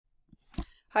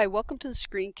Hi, welcome to the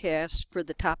screencast for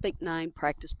the Topic 9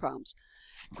 practice problems.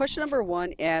 Question number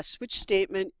 1 asks which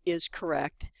statement is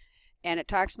correct, and it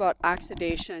talks about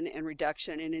oxidation and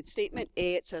reduction. And in statement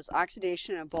A it says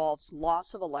oxidation involves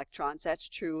loss of electrons. That's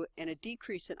true. And a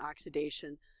decrease in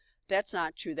oxidation. That's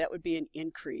not true. That would be an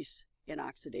increase in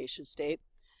oxidation state.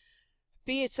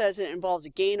 B, it says it involves a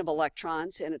gain of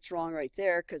electrons, and it's wrong right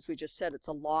there because we just said it's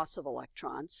a loss of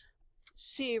electrons.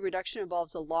 C, reduction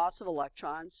involves a loss of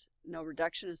electrons. No,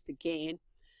 reduction is the gain.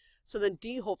 So then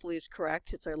D hopefully is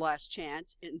correct. It's our last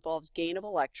chance. It involves gain of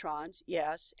electrons,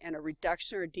 yes, and a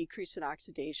reduction or a decrease in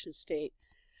oxidation state.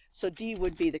 So D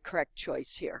would be the correct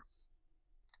choice here.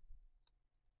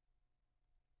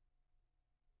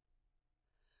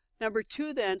 Number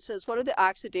 2 then says, what are the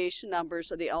oxidation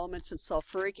numbers of the elements in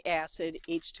sulfuric acid,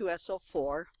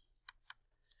 H2SO4?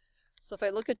 So if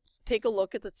I take a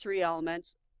look at the three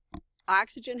elements,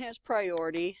 oxygen has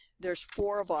priority. There's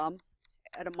 4 of them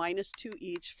at a -2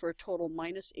 each for a total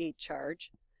 -8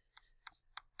 charge.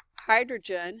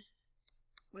 Hydrogen,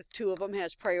 with 2 of them,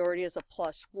 has priority as a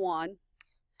 +1.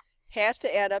 Has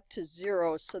to add up to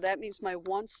 0, so that means my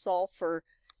 1 sulfur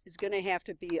is going to have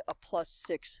to be a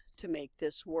 +6 to make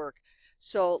this work.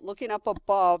 So looking up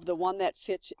above, the one that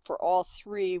fits for all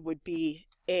 3 would be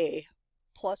A,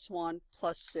 +1,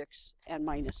 +6, and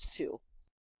 -2.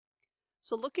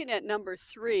 So looking at number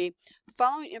 3, the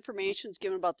following information is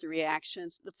given about the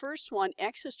reactions. The first one,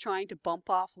 X is trying to bump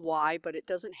off Y, but it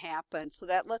doesn't happen. So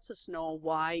that lets us know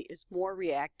Y is more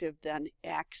reactive than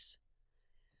X.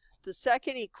 The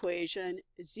second equation,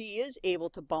 Z is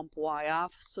able to bump Y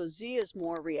off, so Z is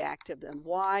more reactive than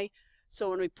Y.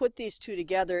 So when we put these two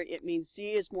together, it means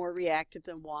Z is more reactive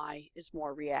than Y is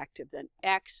more reactive than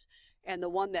X. And the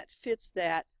one that fits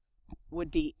that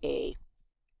would be A.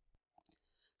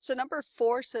 So number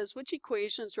 4 says, which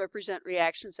equations represent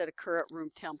reactions that occur at room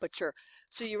temperature?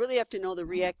 So you really have to know the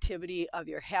reactivity of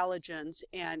your halogens.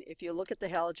 And if you look at the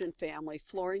halogen family,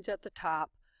 fluorine's at the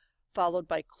top, followed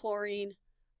by chlorine,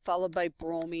 followed by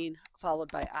bromine,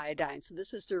 followed by iodine. So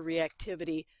this is their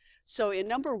reactivity. So in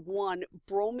number 1,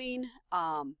 bromine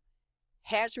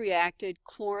has reacted.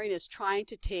 Chlorine is trying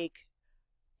to take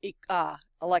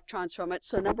electrons from it.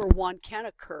 So number 1 can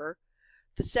occur.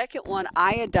 The second one,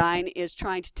 iodine, is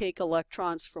trying to take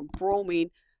electrons from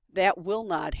bromine. That will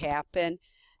not happen.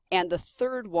 And the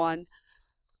third one,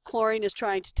 chlorine, is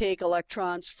trying to take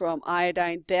electrons from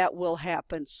iodine. That will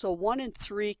happen. So 1 and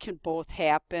 3 can both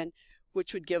happen,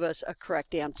 which would give us a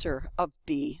correct answer of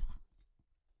B.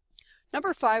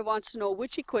 Number 5 wants to know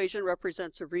which equation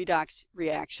represents a redox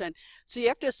reaction. So you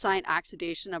have to assign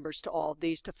oxidation numbers to all of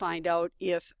these to find out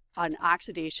if an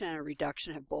oxidation and a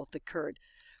reduction have both occurred.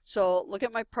 So look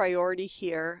at my priority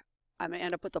here. I'm going to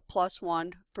end up with a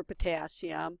 +1 for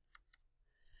potassium.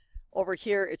 Over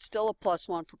here, it's still a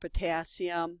 +1 for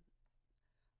potassium.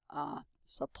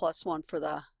 So +1 for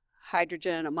the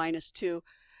hydrogen, a -2.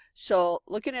 So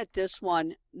looking at this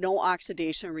one, no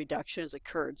oxidation reduction has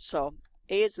occurred. So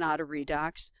A is not a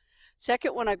redox.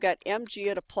 Second one, I've got Mg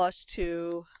at a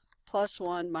 +2,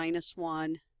 +1,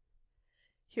 -1.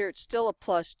 Here it's still a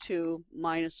 +2,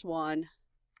 -1.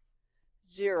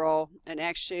 0, and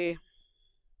actually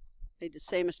made the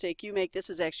same mistake you make. This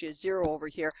is actually a 0 over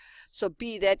here. So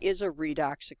B, that is a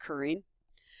redox occurring.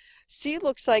 C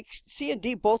and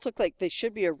D both look like they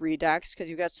should be a redox because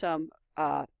you've got some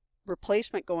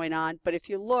replacement going on. But if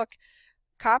you look,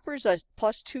 copper's a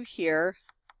 +2 here,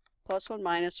 +1,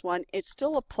 -1. It's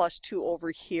still a +2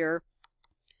 over here.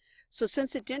 So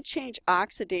since it didn't change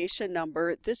oxidation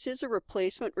number, this is a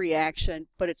replacement reaction,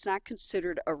 but it's not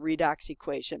considered a redox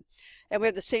equation. And we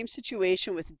have the same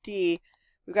situation with D.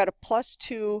 We've got a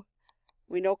 +2.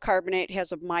 We know carbonate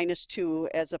has a -2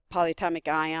 as a polyatomic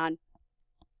ion.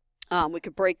 We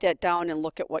could break that down and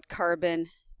look at what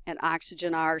carbon and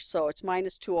oxygen are. So it's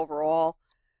 -2 overall.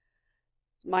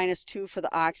 -2 for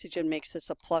the oxygen makes this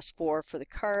a +4 for the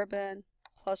carbon.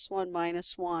 +1,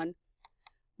 -1.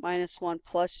 -1,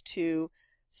 +2.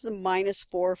 This is a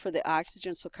 -4 for the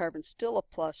oxygen, so carbon's still a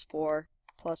 +4,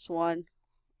 +1,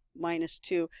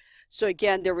 -2. So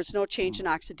again, there was no change in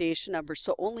oxidation number,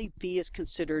 so only B is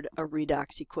considered a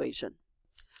redox equation.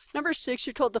 Number 6,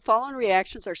 you're told the following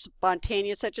reactions are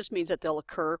spontaneous. That just means that they'll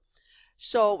occur.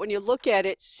 So when you look at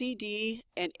it, CD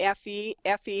and Fe,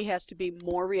 Fe has to be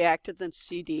more reactive than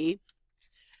CD.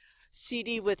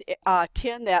 CD with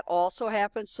tin, that also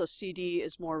happens, so CD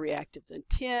is more reactive than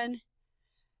tin.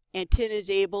 And tin is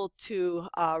able to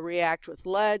react with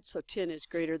lead, so tin is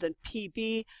greater than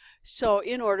Pb. So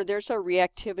in order, there's our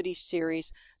reactivity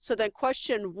series. So then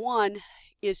question 1,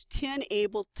 is tin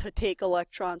able to take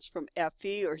electrons from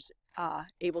Fe, or is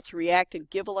able to react and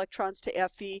give electrons to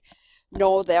Fe.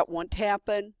 No, that won't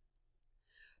happen.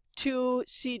 2,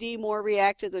 CD more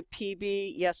reactive than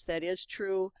Pb. Yes, that is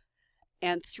true.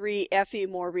 And 3, Fe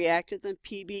more reactive than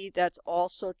Pb. That's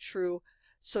also true.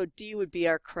 So D would be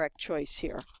our correct choice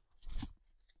here.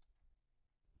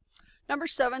 Number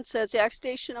 7 says the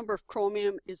oxidation number of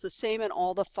chromium is the same in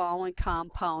all the following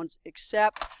compounds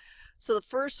except, so the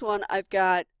first one I've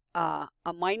got a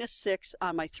 -6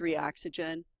 on my 3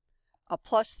 oxygen, a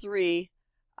 +3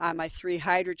 on my 3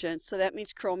 hydrogen, so that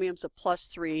means chromium's a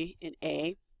 +3 in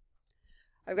A.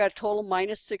 I've got a total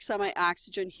 -6 on my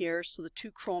oxygen here, so the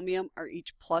 2 chromium are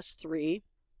each +3.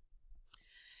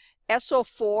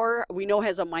 SO4 we know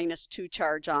has a -2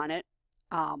 charge on it.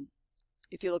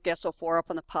 If you look SO4 up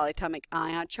on the polyatomic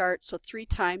ion chart, so 3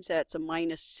 times that's a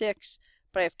 -6,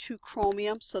 but I have 2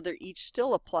 chromium, so they're each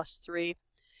still a +3.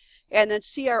 And then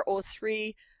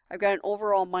CrO3, I've got an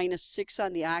overall -6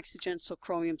 on the oxygen, so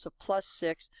chromium's a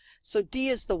 +6. So D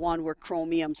is the one where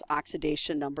chromium's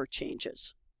oxidation number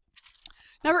changes.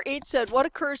 Number 8 said, what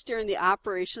occurs during the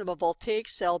operation of a voltaic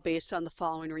cell based on the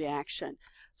following reaction?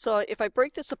 So if I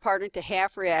break this apart into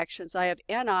half reactions, I have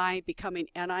Ni becoming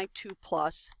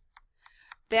Ni2+.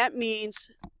 That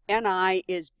means Ni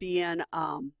is being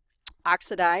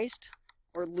oxidized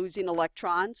or losing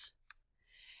electrons.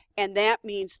 And that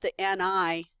means the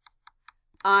Ni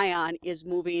ion is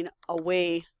moving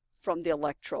away from the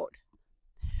electrode.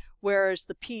 Whereas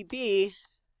the Pb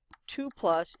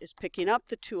 2+ is picking up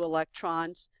the 2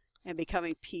 electrons and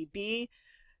becoming Pb.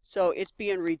 So it's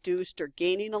being reduced or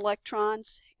gaining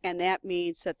electrons. And that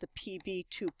means that the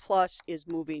Pb2+ is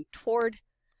moving toward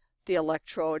the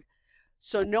electrode.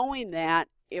 So knowing that,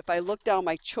 if I look down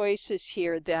my choices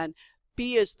here, then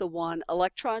B is the one.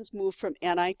 Electrons move from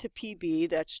Ni to Pb.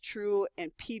 That's true.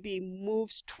 And Pb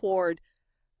moves toward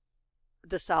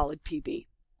the solid Pb.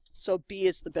 So B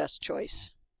is the best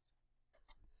choice.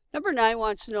 Number 9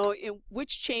 wants to know in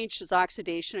which change does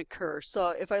oxidation occur. So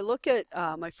if I look at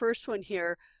my first one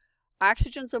here,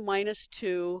 oxygen's a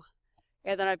 -2,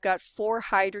 and then I've got 4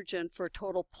 hydrogen for a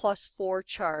total +4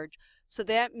 charge. So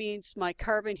that means my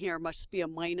carbon here must be a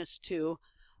 -2.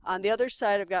 On the other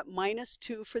side, I've got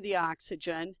 -2 for the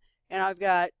oxygen, and I've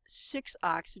got 6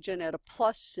 oxygen at a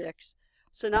 +6.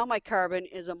 So now my carbon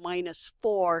is a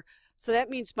 -4. So that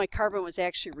means my carbon was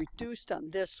actually reduced on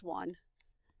this one.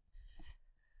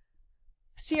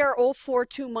 CrO4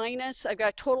 2-, I've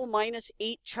got total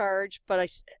 -8 charge,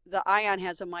 but the ion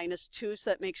has a -2, so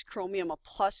that makes chromium a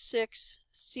 +6.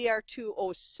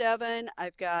 Cr2O7,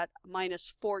 I've got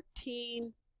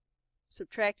 -14,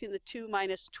 subtracting the 2,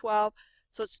 -12,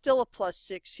 so it's still a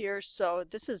 +6 here, so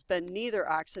this has been neither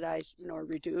oxidized nor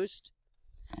reduced.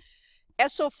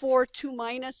 SO4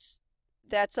 2-,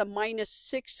 that's a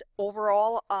 -6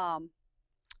 overall,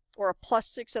 or a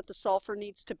 +6 that the sulfur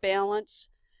needs to balance.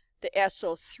 The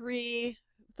SO3,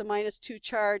 the -2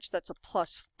 charge, that's a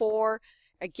 +4.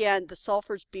 Again, the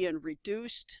sulfur's being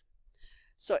reduced.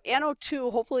 So NO2,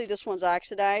 hopefully this one's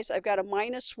oxidized. I've got a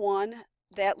 -1.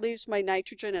 That leaves my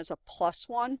nitrogen as a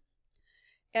 +1.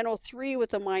 NO3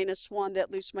 with a -1, that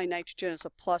leaves my nitrogen as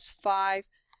a +5.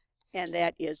 And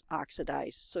that is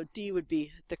oxidized. So D would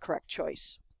be the correct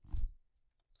choice.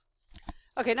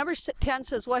 Okay, number 10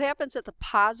 says, what happens at the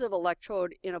positive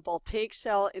electrode in a voltaic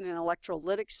cell and an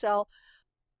electrolytic cell?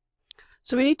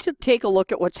 So we need to take a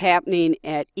look at what's happening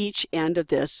at each end of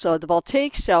this. So the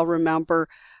voltaic cell, remember,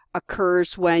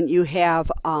 occurs when you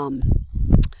have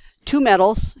 2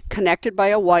 metals connected by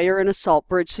a wire and a salt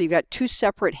bridge. So you've got 2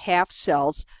 separate half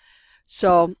cells.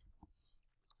 So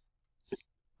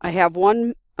I have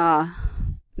one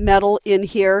metal in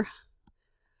here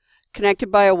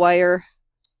connected by a wire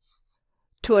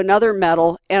to another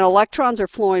metal, and electrons are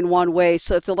flowing one way.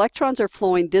 So if the electrons are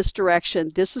flowing this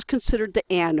direction, this is considered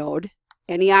the anode.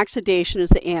 Any oxidation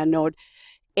is the anode,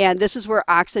 and this is where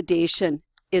oxidation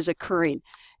is occurring.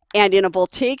 And in a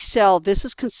voltaic cell, this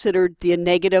is considered the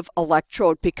negative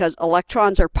electrode because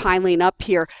electrons are piling up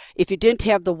here. If you didn't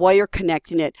have the wire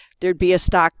connecting it, there'd be a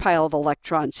stockpile of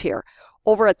electrons here.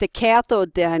 Over at the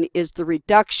cathode then is the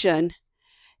reduction,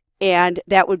 and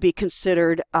that would be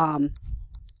considered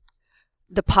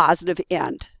the positive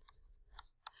end.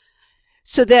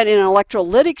 So then in an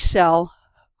electrolytic cell,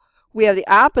 we have the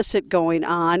opposite going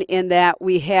on in that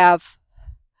we have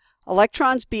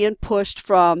electrons being pushed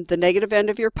from the negative end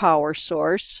of your power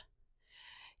source.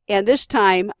 And this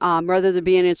time, rather than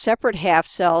being in separate half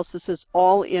cells, this is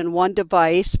all in one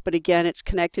device, but again, it's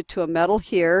connected to a metal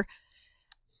here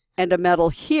and a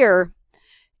metal here.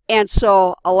 And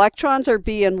so electrons are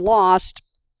being lost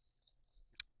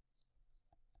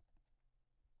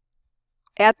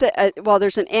at the, well,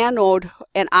 there's an anode,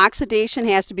 and oxidation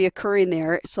has to be occurring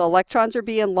there. So electrons are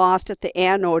being lost at the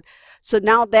anode. So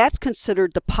now that's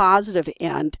considered the positive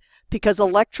end because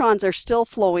electrons are still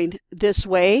flowing this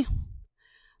way.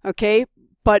 Okay,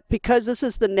 but because this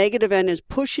is the negative end is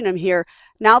pushing them here,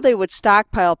 now they would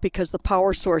stockpile because the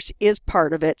power source is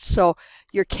part of it. So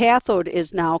your cathode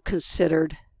is now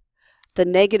considered the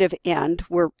negative end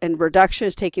and reduction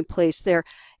is taking place there.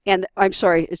 And I'm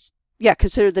sorry, it's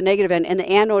considered the negative end, and the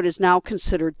anode is now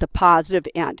considered the positive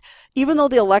end. Even though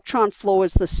the electron flow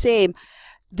is the same,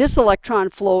 this electron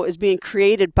flow is being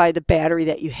created by the battery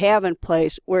that you have in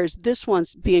place, whereas this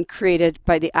one's being created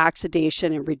by the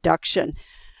oxidation and reduction.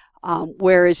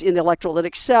 Whereas in the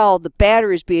electrolytic cell, the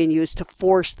battery is being used to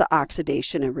force the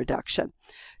oxidation and reduction.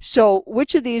 So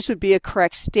which of these would be a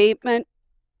correct statement?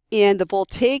 In the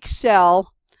voltaic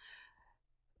cell,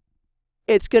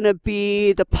 it's going to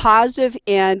be the positive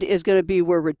end is going to be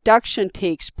where reduction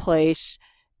takes place,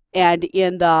 and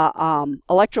in the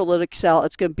electrolytic cell,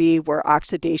 it's going to be where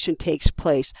oxidation takes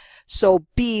place. So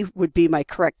B would be my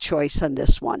correct choice on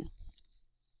this one.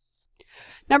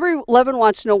 Number 11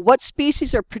 wants to know what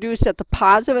species are produced at the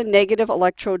positive and negative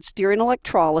electrodes during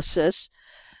electrolysis.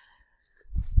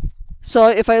 So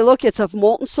if I look, it's of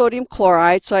molten sodium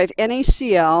chloride. So I have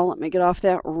NaCl. Let me get off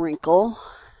that wrinkle.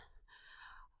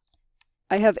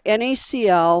 I have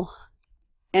NaCl,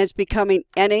 and it's becoming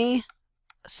Na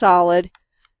solid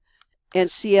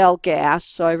and Cl gas.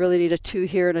 So I really need a 2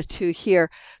 here and a 2 here.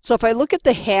 So if I look at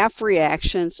the half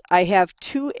reactions, I have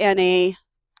 2 Na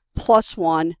plus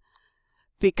 1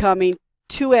 becoming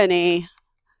 2 Na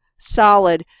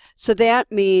solid. So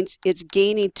that means it's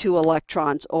gaining 2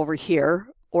 electrons over here,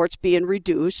 or it's being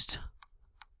reduced.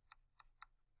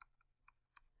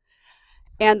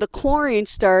 And the chlorine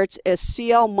starts as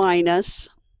Cl minus.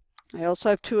 I also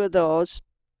have 2 of those.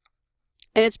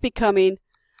 And it's becoming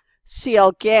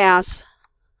Cl gas.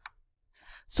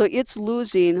 So it's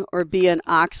losing or being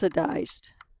oxidized.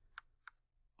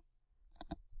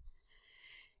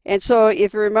 And so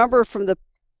if you remember from the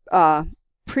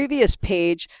previous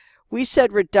page, we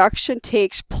said reduction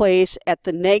takes place at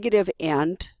the negative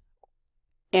end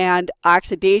and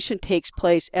oxidation takes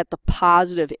place at the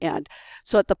positive end.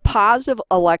 So at the positive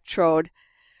electrode,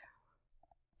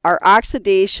 our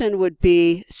oxidation would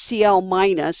be Cl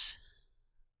minus.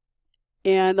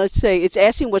 And let's say it's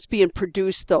asking what's being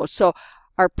produced though. So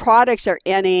our products are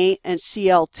Na and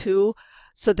Cl2.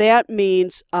 So that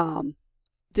means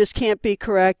this can't be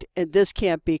correct and this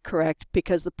can't be correct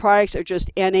because the products are just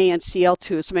Na and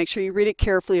Cl2. So make sure you read it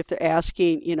carefully if they're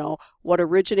asking, you know, what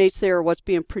originates there or what's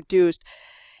being produced.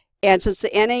 And since the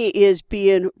Na is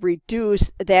being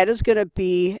reduced, that is going to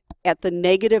be at the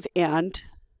negative end.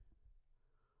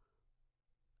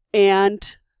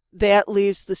 And that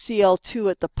leaves the Cl2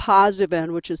 at the positive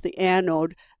end, which is the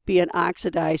anode, being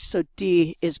oxidized. So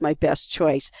D is my best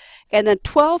choice. And then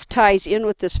 12 ties in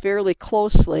with this fairly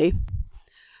closely.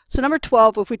 So number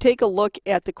 12, if we take a look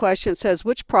at the question, it says,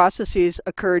 which processes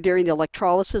occur during the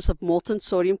electrolysis of molten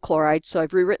sodium chloride? So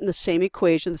I've rewritten the same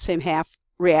equation, the same half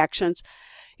reactions.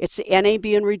 It's the Na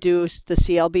being reduced, the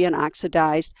Cl being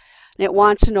oxidized. And it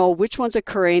wants to know which one's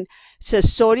occurring. It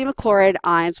says sodium chloride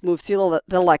ions move through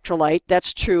the electrolyte.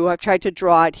 That's true. I've tried to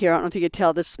draw it here. I don't know if you can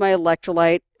tell. This is my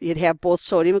electrolyte. You'd have both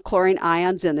sodium and chlorine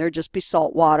ions in there, just be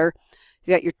salt water.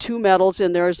 You got your 2 metals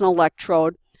in there as an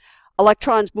electrode.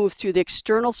 Electrons move through the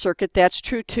external circuit. That's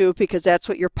true too, because that's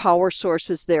what your power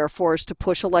source is there for, is to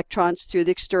push electrons through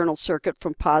the external circuit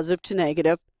from positive to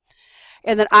negative.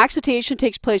 And then oxidation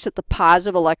takes place at the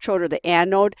positive electrode or the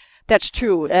anode. That's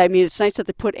true. I mean, it's nice that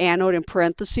they put anode in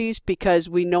parentheses because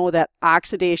we know that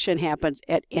oxidation happens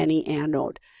at any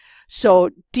anode.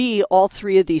 So D, all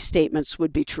 3 of these statements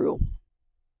would be true.